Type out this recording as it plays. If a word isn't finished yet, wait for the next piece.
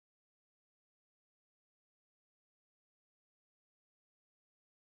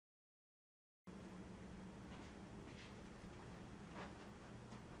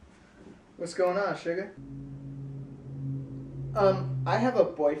What's going on, sugar? I have a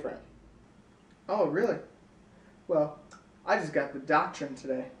boyfriend. Oh, really? Well, I just got the doctrine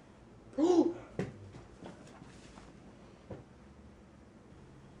today. It's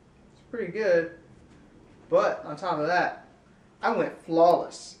pretty good. But, on top of that, I went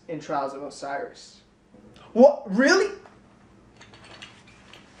flawless in Trials of Osiris. What? Really?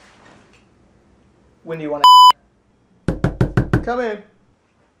 When do you want to come in?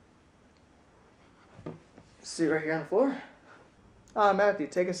 Sit right here on the floor. Ah, Matthew,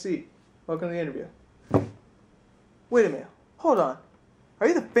 take a seat. Welcome to the interview. Wait a minute. Hold on. Are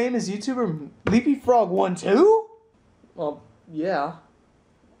you the famous YouTuber Leapy Frog 1 too? Well, yeah.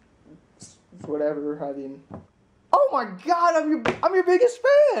 It's whatever. I mean, oh my God, I'm your biggest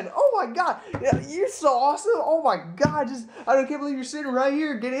fan. Oh my God, yeah, you're so awesome. Oh my God, I can't believe you're sitting right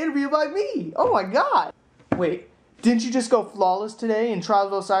here getting interviewed by me. Oh my God. Wait, didn't you just go flawless today in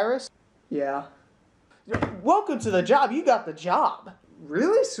Trials of Osiris? Yeah. Welcome to the job. You got the job.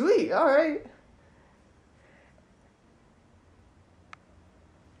 Really? Sweet. All right.